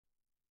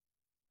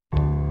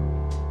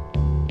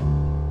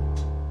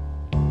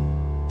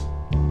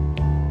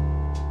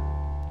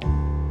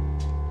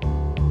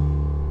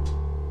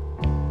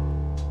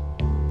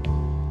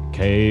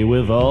K,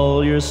 with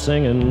all your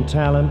singing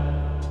talent,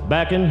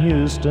 back in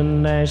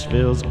Houston,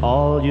 Nashville's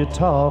all you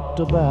talked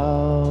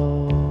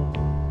about.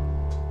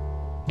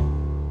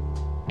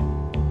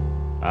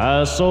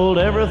 I sold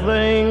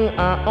everything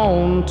I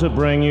owned to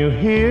bring you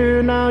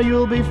here. Now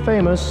you'll be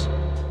famous,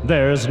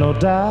 there's no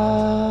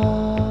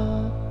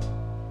doubt.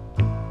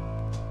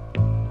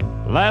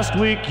 Last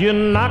week you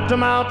knocked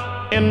 'em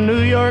out in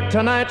New York.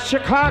 Tonight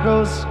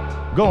Chicago's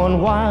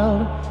going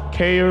wild.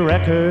 K, your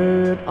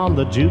record on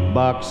the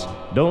jukebox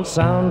don't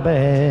sound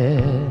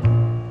bad.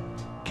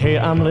 K,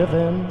 I'm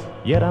living,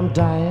 yet I'm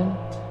dying,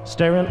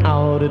 staring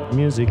out at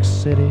Music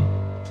City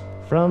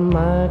from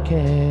my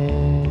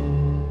cab.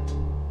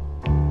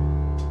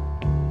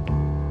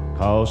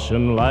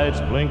 Caution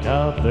lights blink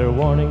out their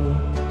warning.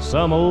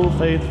 Some old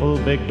faithful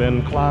Big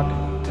Ben clock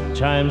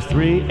chimes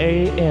 3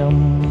 a.m.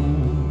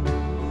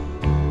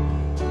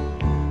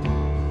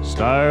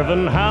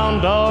 Starving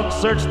hound dogs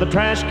search the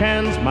trash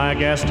cans. My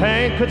gas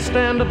tank could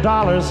stand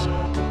 $1's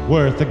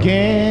worth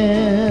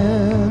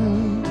again.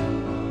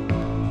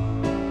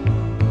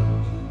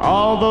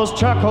 All those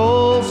chuck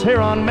holes here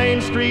on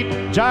Main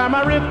Street jar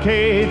my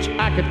ribcage.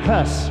 I could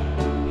cuss.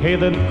 Hey,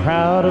 the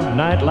crowd of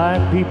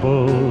nightlife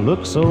people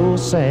look so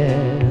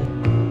sad.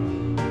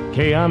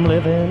 K, I'm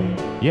living,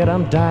 yet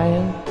I'm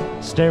dying,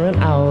 staring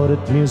out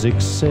at Music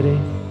City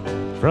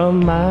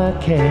from my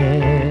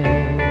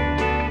cab.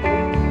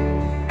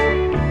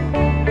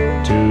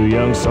 Two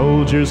young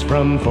soldiers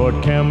from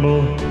Fort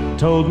Campbell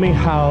told me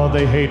how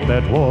they hate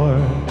that war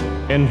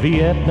in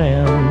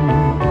Vietnam.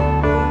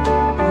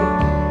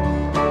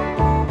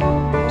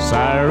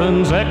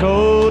 Sirens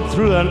echoed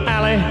through an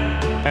alley,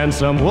 and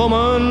some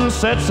woman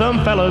said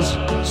some fellas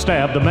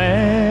stabbed a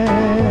man.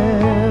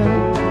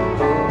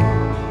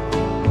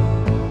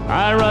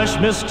 I rushed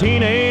Miss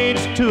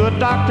Teenage to a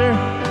doctor.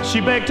 She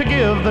begged to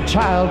give the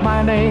child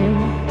my name.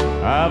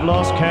 I've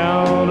lost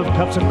count of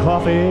cups of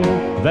coffee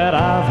that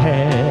I've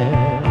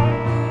had.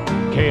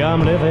 K,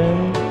 I'm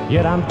living,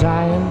 yet I'm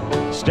dying,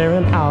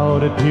 staring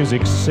out at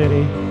Music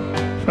City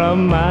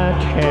from my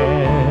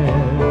cab.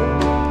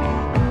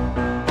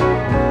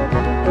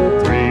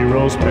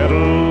 Rose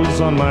petals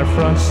on my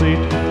front seat,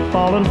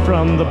 falling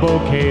from the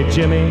bouquet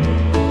Jimmy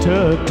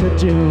took to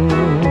June.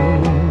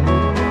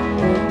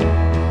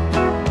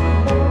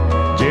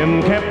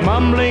 Jim kept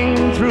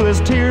mumbling through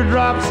his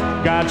teardrops,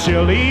 God,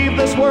 she'll leave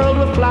this world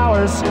with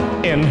flowers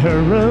in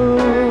her room.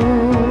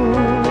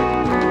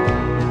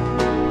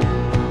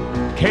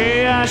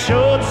 K, I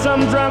showed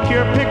some drunk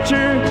your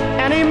picture,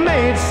 and he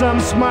made some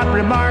smart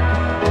remark,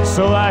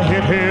 so I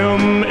hit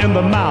him in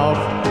the mouth.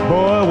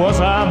 Boy, was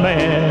I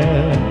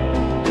mad.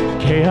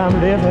 K, I'm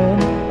living,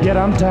 yet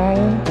I'm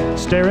dying,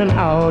 staring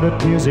out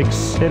at Music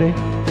City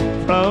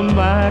from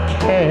my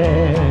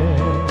cab.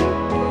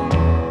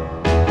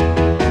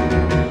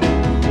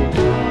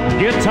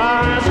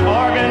 Guitars,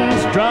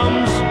 organs,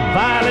 drums,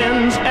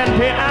 violins, and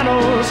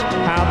pianos,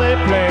 how they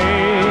play.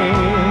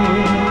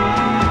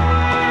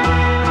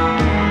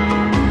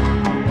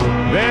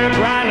 They're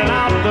grinding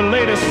out the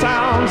latest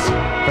sounds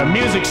from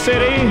Music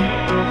City,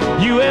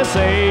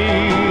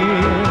 USA.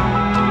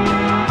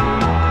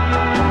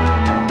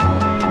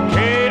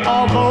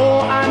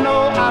 Although I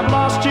know I've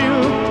lost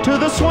you to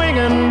the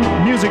swinging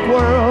music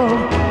world,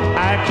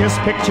 I kiss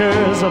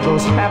pictures of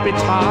those happy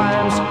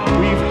times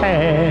we've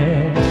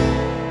had.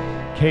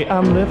 K,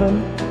 I'm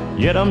living,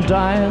 yet I'm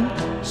dying,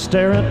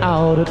 staring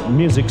out at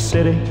Music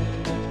City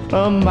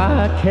from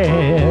my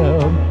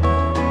cab.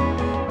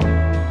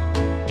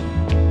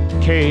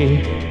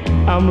 K,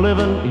 I'm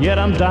living, yet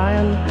I'm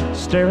dying,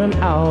 staring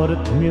out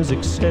at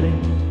Music City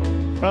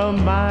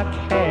from my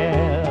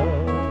cab.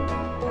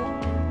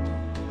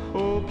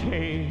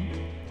 Okay,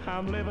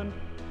 I'm living,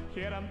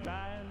 yet I'm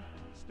dying.